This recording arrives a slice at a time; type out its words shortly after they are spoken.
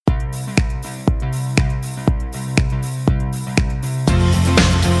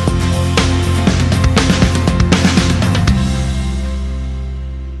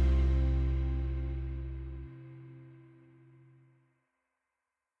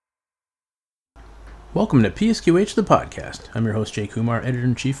Welcome to PSQH, the podcast. I'm your host, Jay Kumar,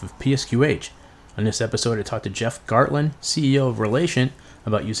 Editor-in-Chief of PSQH. On this episode, I talked to Jeff Gartland, CEO of Relation,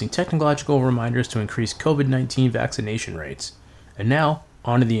 about using technological reminders to increase COVID-19 vaccination rates. And now,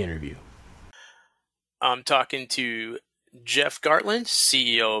 on to the interview. I'm talking to Jeff Gartland,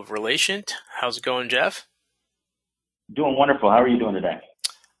 CEO of Relation. How's it going, Jeff? Doing wonderful. How are you doing today?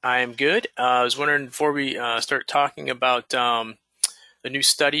 I am good. I was wondering, before we start talking about the new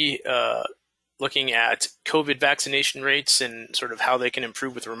study looking at COVID vaccination rates and sort of how they can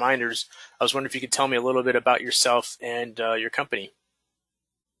improve with reminders, I was wondering if you could tell me a little bit about yourself and your company.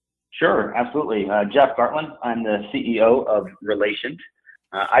 Sure, absolutely. Jeff Gartland, I'm the CEO of Relation.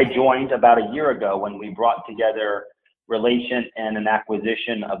 I joined about a year ago when we brought together Relation and an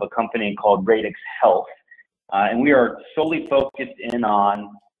acquisition of a company called Radix Health. And we are solely focused in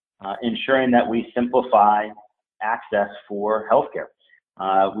on ensuring that we simplify access for healthcare.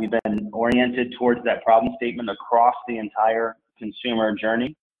 We've been oriented towards that problem statement across the entire consumer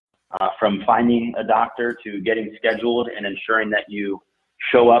journey, from finding a doctor to getting scheduled and ensuring that you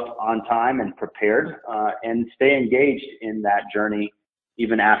show up on time and prepared, and stay engaged in that journey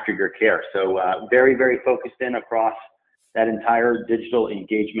even after your care. So very, very focused in across that entire digital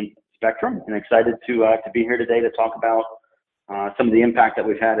engagement spectrum, and excited to be here today to talk about some of the impact that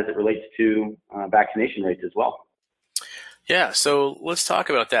we've had as it relates to vaccination rates as well. Yeah, so let's talk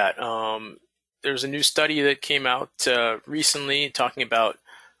about that. There's a new study that came out recently talking about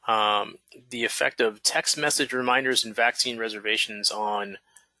the effect of text message reminders and vaccine reservations on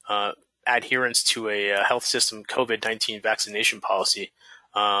adherence to a health system COVID-19 vaccination policy.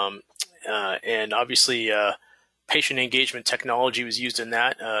 And obviously, patient engagement technology was used in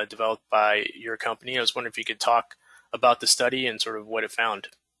that, developed by your company. I was wondering if you could talk about the study and sort of what it found.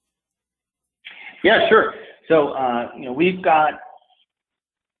 Yeah, sure. So, we've got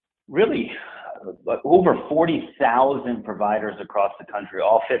really over 40,000 providers across the country,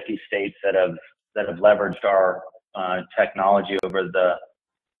 all 50 states that have leveraged our technology over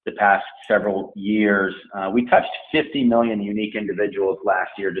the past several years. We touched 50 million unique individuals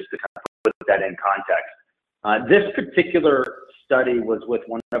last year, just to kind of put that in context. This particular study was with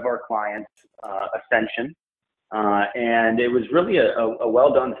one of our clients, Ascension, and it was really a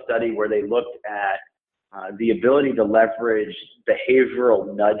well-done study where they looked at the ability to leverage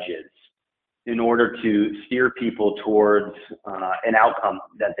behavioral nudges in order to steer people towards an outcome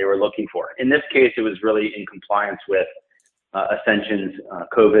that they were looking for. In this case, it was really in compliance with Ascension's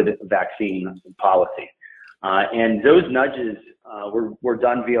COVID vaccine policy. And those nudges were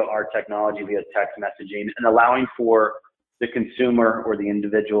done via our technology, via text messaging, and allowing for the consumer or the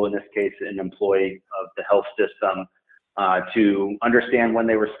individual, in this case, an employee of the health system, to understand when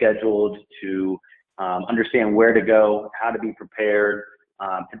they were scheduled, to understand where to go, how to be prepared,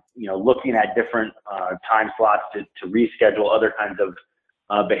 looking at different time slots to reschedule other kinds of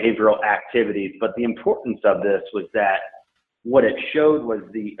behavioral activities. But the importance of this was that what it showed was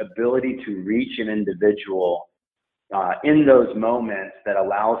the ability to reach an individual in those moments that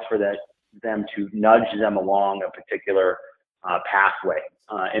allows for them to nudge them along a particular pathway.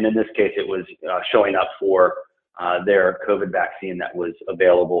 And in this case, it was showing up for their COVID vaccine that was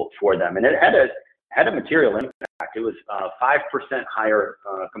available for them. And it had a material impact. It was 5% higher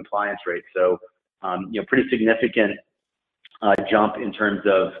compliance rate. So, pretty significant jump in terms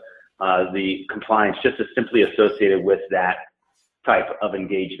of the compliance, just as simply associated with that type of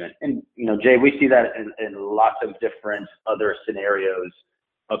engagement. And, Jay, we see that in lots of different other scenarios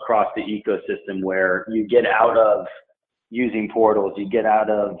across the ecosystem where you get out of using portals, you get out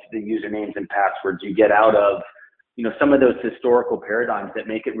of the usernames and passwords, you get out of some of those historical paradigms that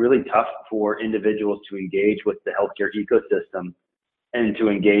make it really tough for individuals to engage with the healthcare ecosystem and to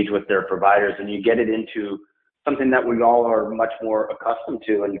engage with their providers. And you get it into something that we all are much more accustomed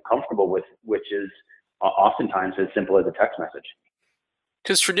to and comfortable with, which is oftentimes as simple as a text message.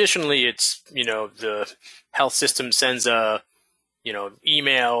 Because traditionally it's, the health system sends a,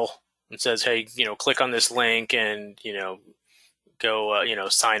 email and says, hey, click on this link and, go,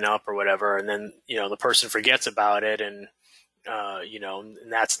 sign up or whatever. And then, the person forgets about it and, and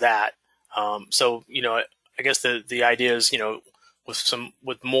that's that. So, I guess the idea is,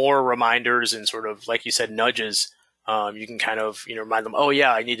 with more reminders and sort of, like you said, nudges, you can kind of, remind them, oh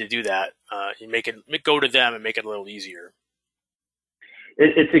yeah, I need to do that. You go to them and make it a little easier.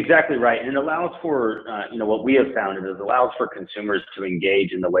 It's exactly right. And it allows for, what we have found is it allows for consumers to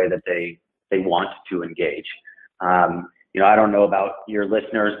engage in the way that they want to engage. I don't know about your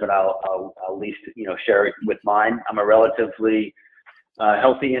listeners, but I'll at least, share it with mine. I'm a relatively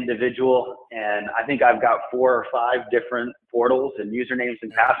healthy individual, and I think I've got 4 or 5 different portals and usernames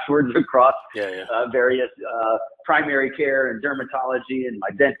and passwords across Yeah. various primary care and dermatology and my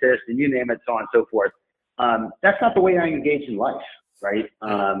dentist and you name it, so on and so forth. That's not the way I engage in life, right?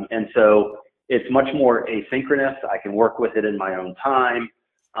 And so it's much more asynchronous. I can work with it in my own time.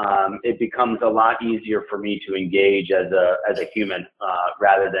 It becomes a lot easier for me to engage as a human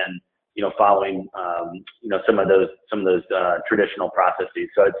rather than following some of those traditional processes.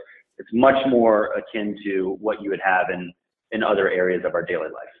 So it's much more akin to what you would have in other areas of our daily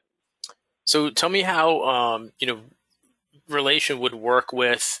life. So tell me how Relation would work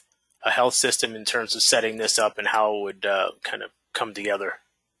with a health system in terms of setting this up and how it would kind of come together.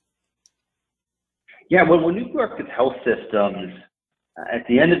 Yeah, well, when we work with health systems, at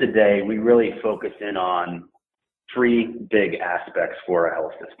the end of the day, we really focus in on three big aspects for a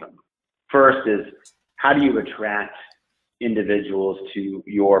health system. First is, how do you attract individuals to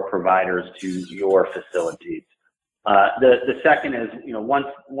your providers, to your facilities? The second is,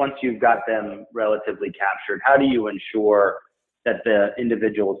 once you've got them relatively captured, how do you ensure that the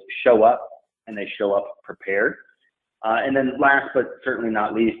individuals show up and they show up prepared? And then last but certainly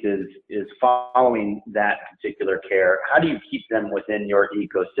not least is following that particular care. How do you keep them within your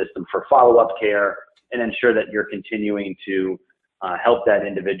ecosystem for follow-up care and ensure that you're continuing to help that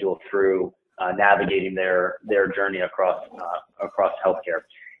individual through navigating their journey across healthcare?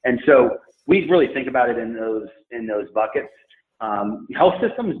 And so we really think about it in those buckets. Health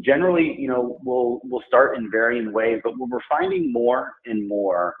systems generally, will start in varying ways, but what we're finding more and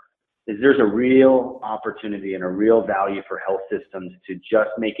more is there's a real opportunity and a real value for health systems to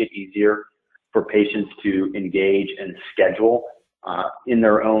just make it easier for patients to engage and schedule in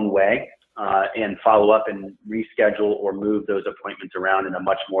their own way and follow up and reschedule or move those appointments around in a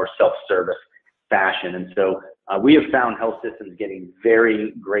much more self-service fashion. And so we have found health systems getting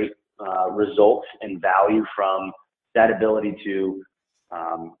very great results and value from that ability to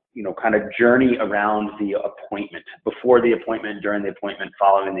kind of journey around the appointment, before the appointment, during the appointment,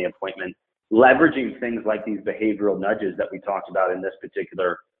 following the appointment, leveraging things like these behavioral nudges that we talked about in this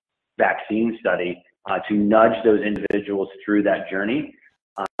particular vaccine study to nudge those individuals through that journey.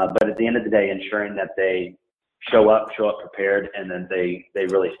 But at the end of the day, ensuring that they show up prepared, and then they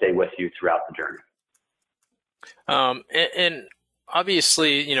really stay with you throughout the journey. And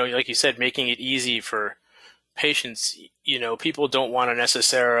obviously, like you said, making it easy for patients, people don't want to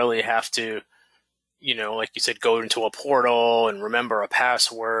necessarily have to, like you said, go into a portal and remember a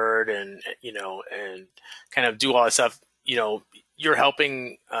password and kind of do all that stuff. You're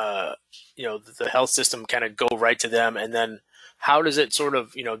helping, the health system kind of go right to them. And then how does it sort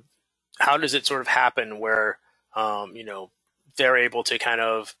of happen where, they're able to kind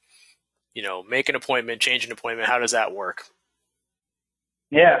of, make an appointment, change an appointment? How does that work?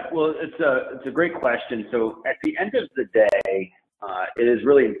 Yeah, well, it's a great question. So at the end of the day, it is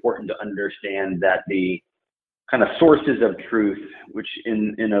really important to understand that the kind of sources of truth, which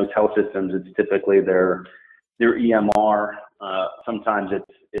in those health systems, it's typically their EMR. Sometimes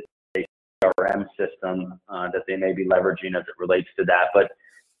it's a CRM system that they may be leveraging as it relates to that. But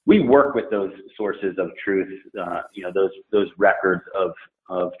we work with those sources of truth, those records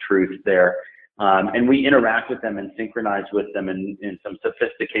of truth there. And we interact with them and synchronize with them in some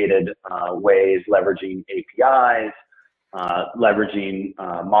sophisticated ways, leveraging APIs, leveraging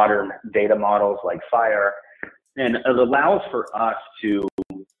modern data models like FHIR. And it allows for us to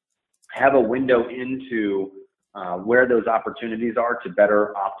have a window into where those opportunities are to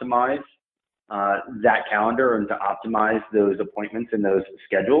better optimize that calendar and to optimize those appointments and those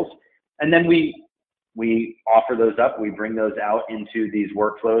schedules. And then we offer those up. We bring those out into these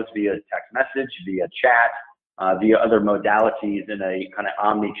workflows via text message, via chat, via other modalities in a kind of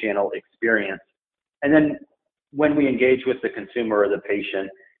omni-channel experience. And then when we engage with the consumer or the patient,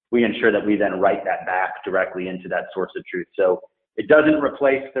 we ensure that we then write that back directly into that source of truth. So it doesn't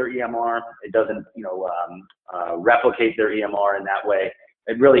replace their EMR. It doesn't, replicate their EMR in that way.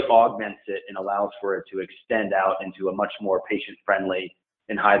 It really augments it and allows for it to extend out into a much more patient-friendly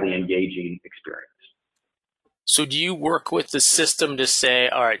and highly engaging experience. So do you work with the system to say,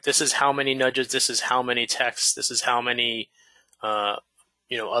 all right, this is how many nudges, this is how many texts, this is how many,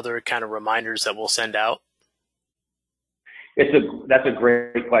 other kind of reminders that we'll send out? That's a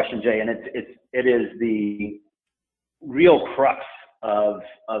great question, Jay, and it is the real crux of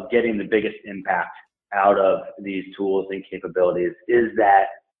getting the biggest impact out of these tools and capabilities is that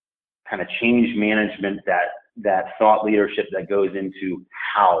kind of change management, that thought leadership that goes into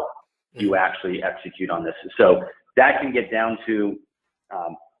how you actually execute on this. So that can get down to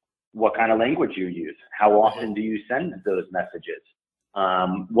what kind of language you use, how often do you send those messages,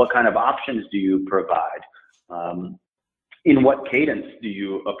 what kind of options do you provide, In what cadence do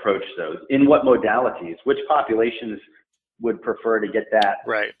you approach those? In what modalities? Which populations would prefer to get that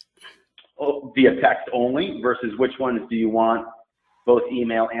Right. via text only versus which ones do you want both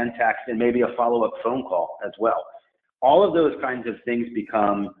email and text and maybe a follow-up phone call as well? All of those kinds of things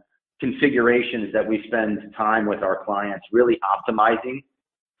become configurations that we spend time with our clients really optimizing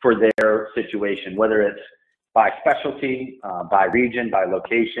for their situation, whether it's by specialty, by region, by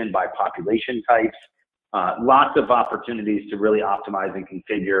location, by population types. Lots of opportunities to really optimize and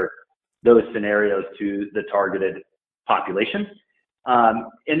configure those scenarios to the targeted population.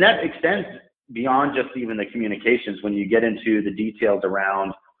 And that extends beyond just even the communications when you get into the details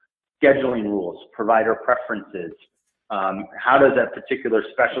around scheduling rules, provider preferences. How does that particular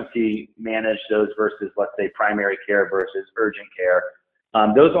specialty manage those versus, let's say, primary care versus urgent care?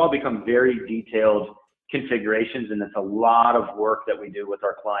 Those all become very detailed configurations, and it's a lot of work that we do with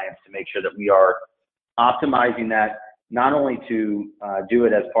our clients to make sure that we are optimizing that, not only to do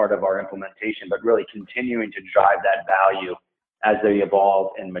it as part of our implementation, but really continuing to drive that value as they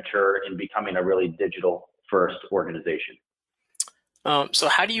evolve and mature in becoming a really digital first organization. So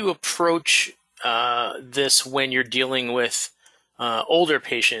how do you approach this when you're dealing with older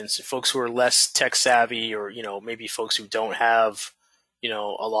patients, folks who are less tech savvy, or, maybe folks who don't have, a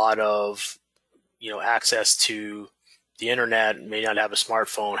lot of, access to the internet, may not have a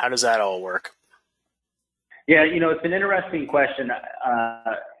smartphone? How does that all work? Yeah, it's an interesting question.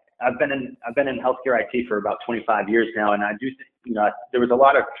 I've been in healthcare IT for about 25 years now, and I do think, there was a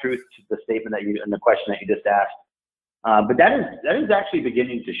lot of truth to the statement and the question that you just asked. But that is actually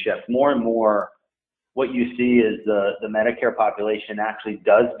beginning to shift. More and more, what you see is the Medicare population actually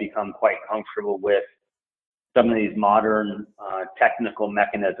does become quite comfortable with some of these modern technical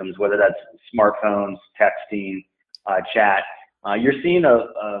mechanisms, whether that's smartphones, texting, chat. You're seeing a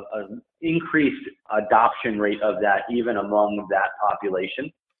increased adoption rate of that even among that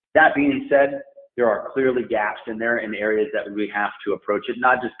population. That being said, there are clearly gaps in there in areas that we have to approach it,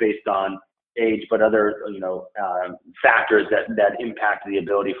 not just based on age, but other factors that impact the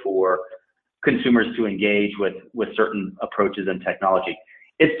ability for consumers to engage with certain approaches and technology.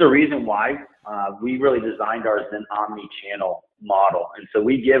 It's the reason why we really designed ours as an omni-channel model, and so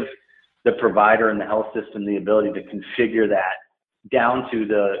we give the provider and the health system the ability to configure that down to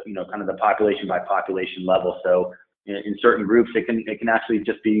the kind of the population by population level. So in certain groups, it can actually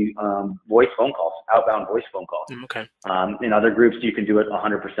just be voice phone calls, outbound voice phone calls. Okay. In other groups, you can do it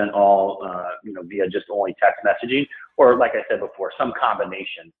 100% all via just only text messaging, or like I said before, some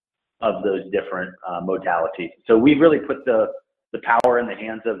combination of those different modalities. So we really put the power in the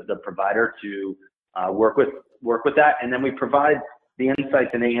hands of the provider to work with that, and then we provide the insights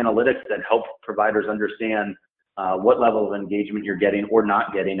and the analytics that help providers understand what level of engagement you're getting or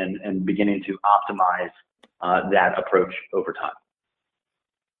not getting, and beginning to optimize that approach over time.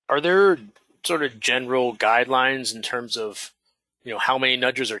 Are there sort of general guidelines in terms of, how many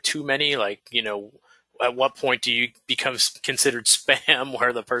nudges are too many? Like, at what point do you become considered spam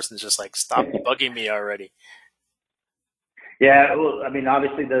where the person's just like, stop bugging me already? Yeah, well, I mean,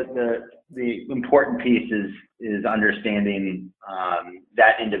 obviously the important piece is understanding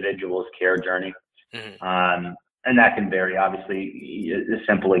that individual's care journey. Mm-hmm. And that can vary. Obviously, a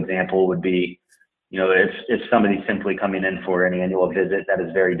simple example would be, if somebody's simply coming in for an annual visit, that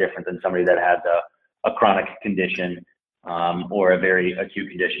is very different than somebody that has a chronic condition or a very acute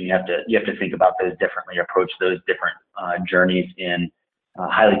condition. You have to think about those differently, approach those different journeys in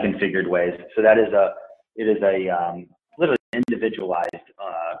highly configured ways. So it is a literally individualized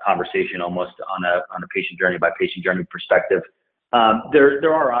conversation almost on a patient journey by patient journey perspective.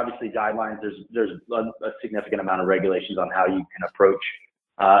 There are obviously guidelines. There's a significant amount of regulations on how you can approach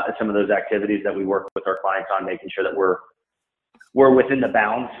some of those activities that we work with our clients on, making sure that we're within the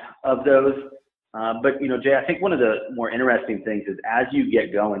bounds of those. But Jay, I think one of the more interesting things is as you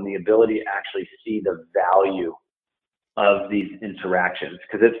get going, the ability to actually see the value of these interactions,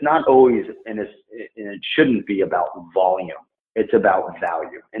 because it's not always, and it shouldn't be about volume. It's about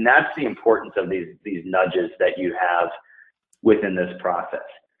value, and that's the importance of these nudges that you have within this process.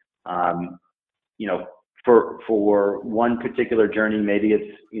 For one particular journey, maybe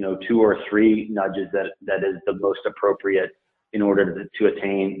it's 2 or 3 nudges that is the most appropriate in order to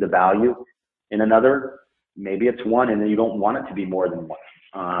attain the value. In another, maybe it's 1, and then you don't want it to be more than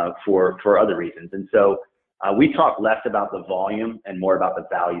 1 for other reasons. And so we talk less about the volume and more about the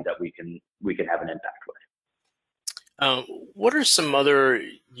value that we can have an impact with. What are some other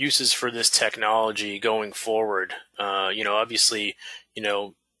uses for this technology going forward? Obviously,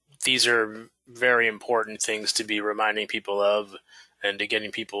 these are very important things to be reminding people of and to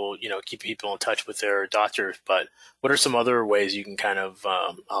getting people, keep people in touch with their doctors. But what are some other ways you can kind of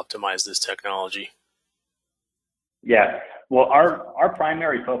optimize this technology? Yeah. Well, our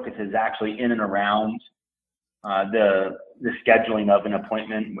primary focus is actually in and around the scheduling of an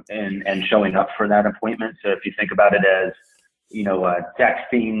appointment and showing up for that appointment. So if you think about it as,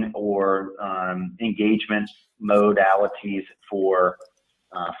 texting or engagement modalities for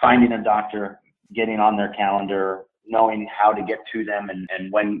finding a doctor, getting on their calendar, knowing how to get to them,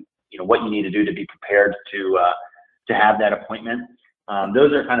 and when, what you need to do to be prepared to have that appointment.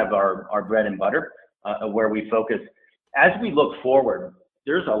 Those are kind of our bread and butter, where we focus. As we look forward,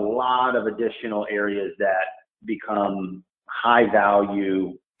 there's a lot of additional areas that become high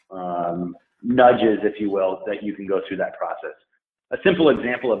value nudges, if you will, that you can go through that process. A simple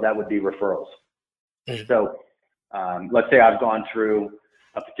example of that would be referrals. Mm-hmm. So let's say I've gone through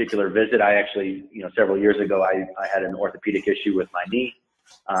a particular visit. I actually, several years ago, I had an orthopedic issue with my knee.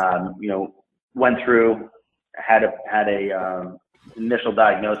 Went through, had a initial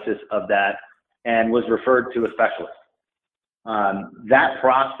diagnosis of that, and was referred to a specialist. That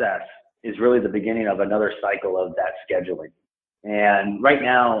process is really the beginning of another cycle of that scheduling. And right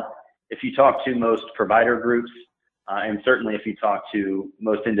now, if you talk to most provider groups, and certainly if you talk to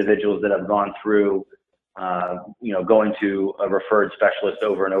most individuals that have gone through, going to a referred specialist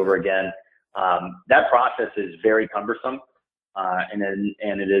over and over again, that process is very cumbersome, and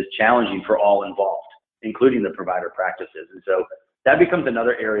it is challenging for all involved, including the provider practices. And so that becomes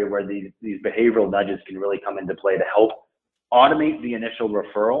another area where these behavioral nudges can really come into play to help automate the initial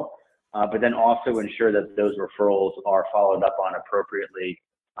referral, but then also ensure that those referrals are followed up on appropriately,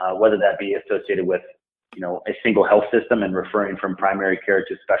 whether that be associated with, a single health system and referring from primary care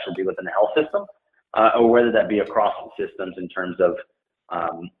to specialty within the health system, or whether that be across the systems in terms of,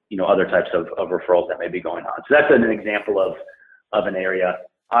 other types of referrals that may be going on. So that's an example of an area.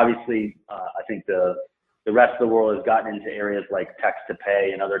 Obviously, I think the rest of the world has gotten into areas like text to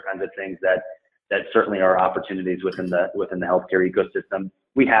pay and other kinds of things that certainly are opportunities within the healthcare ecosystem.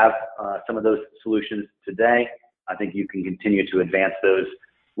 We have some of those solutions today. I think you can continue to advance those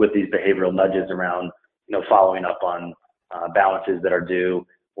with these behavioral nudges around, following up on balances that are due,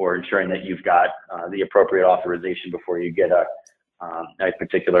 or ensuring that you've got the appropriate authorization before you get a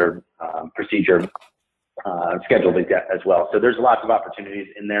particular procedure scheduled as well. So there's lots of opportunities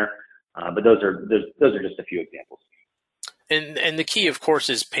in there, but those are just a few examples. And the key, of course,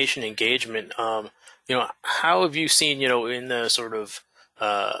 is patient engagement. How have you seen, in the sort of,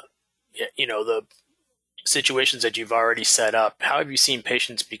 the situations that you've already set up, how have you seen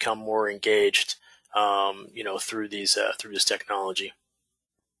patients become more engaged, through this technology?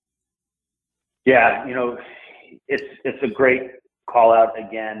 Yeah, it's a great call out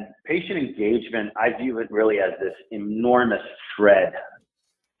again. Patient engagement, I view it really as this enormous thread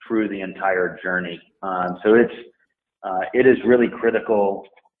through the entire journey. So it is really critical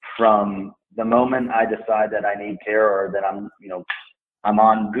from the moment I decide that I need care, or that I'm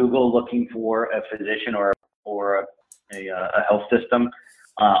on Google looking for a physician or a health system,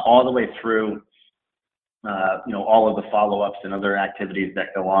 all the way through, all of the follow-ups and other activities that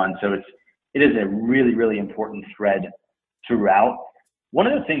go on. So it is a really, really important thread throughout. One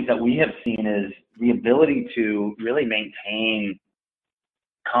of the things that we have seen is the ability to really maintain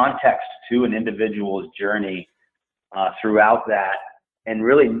context to an individual's journey throughout that, and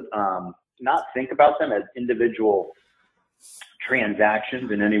really not think about them as individual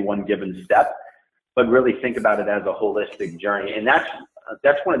transactions in any one given step, but really think about it as a holistic journey. And that's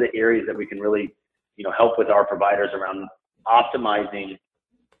one of the areas that we can really, help with our providers around optimizing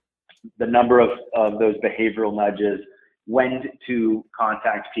the number of those behavioral nudges, when to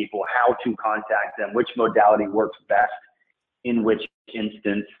contact people, how to contact them, which modality works best in which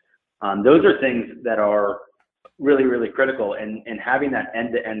instance. Those are things that are really, really critical, and having that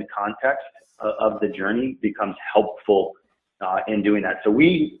end-to-end context of the journey becomes helpful in doing that. So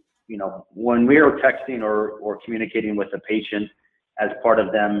we, when we are texting or communicating with a patient as part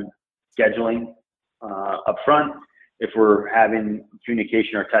of them scheduling up front, if we're having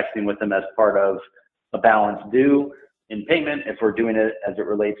communication or texting with them as part of a balance due in payment, if we're doing it as it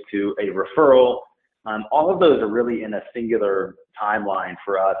relates to a referral, all of those are really in a singular timeline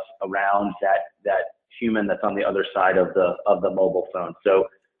for us around that human that's on the other side of the mobile phone. So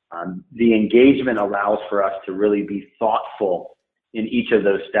the engagement allows for us to really be thoughtful in each of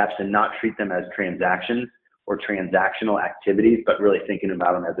those steps and not treat them as transactions or transactional activities, but really thinking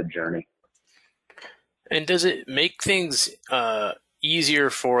about them as a journey. And does it make things easier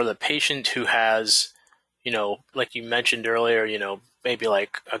for the patient who has, like you mentioned earlier, maybe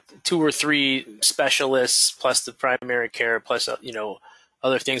like 2 or 3 specialists plus the primary care plus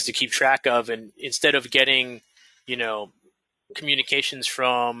other things to keep track of, and instead of getting communications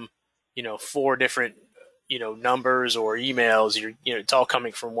from 4 different numbers or emails, it's all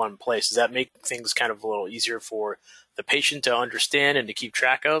coming from one place. Does that make things kind of a little easier for the patient to understand and to keep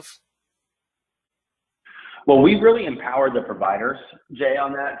track of? Well, we really empower the providers, Jay,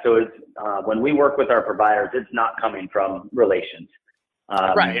 on that. So it's, when we work with our providers, it's not coming from Relations.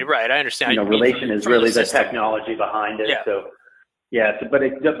 Right. I understand. Relation is really the technology behind it. Yeah. So, yes, but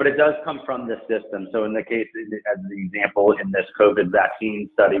it does come from the system. So in the case, as the example in this COVID vaccine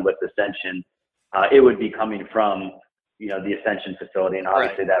study with Ascension, it would be coming from the Ascension facility, and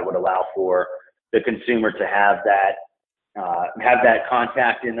obviously that would allow for the consumer to have that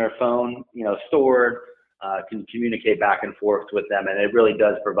contact in their phone, stored. Can communicate back and forth with them, and it really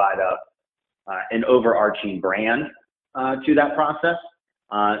does provide an overarching brand to that process,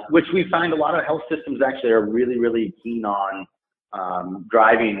 which we find a lot of health systems actually are really, really keen on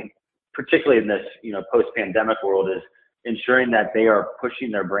driving, particularly in this post-pandemic world, is ensuring that they are pushing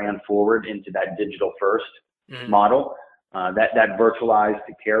their brand forward into that digital first model, that virtualized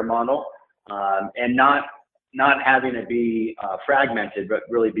care model, and not having it be fragmented, but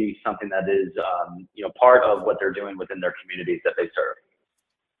really be something that is, part of what they're doing within their communities that they serve.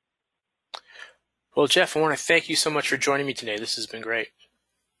 Well, Jeff, I want to thank you so much for joining me today. This has been great.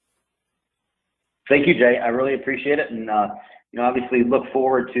 Thank you, Jay. I really appreciate it, and obviously look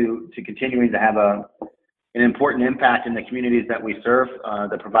forward to continuing to have an important impact in the communities that we serve,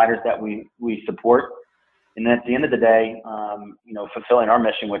 the providers that we support. And at the end of the day, fulfilling our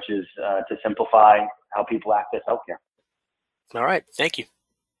mission, which is to simplify how people access healthcare. All right. Thank you.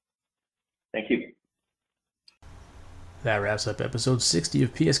 Thank you. That wraps up episode 60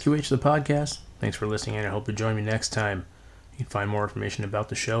 of PSQH, the podcast. Thanks for listening, and I hope to join me next time. You can find more information about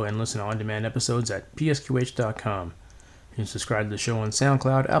the show and listen to on-demand episodes at psqh.com. You can subscribe to the show on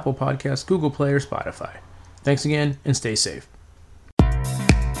SoundCloud, Apple Podcasts, Google Play, or Spotify. Thanks again, and stay safe.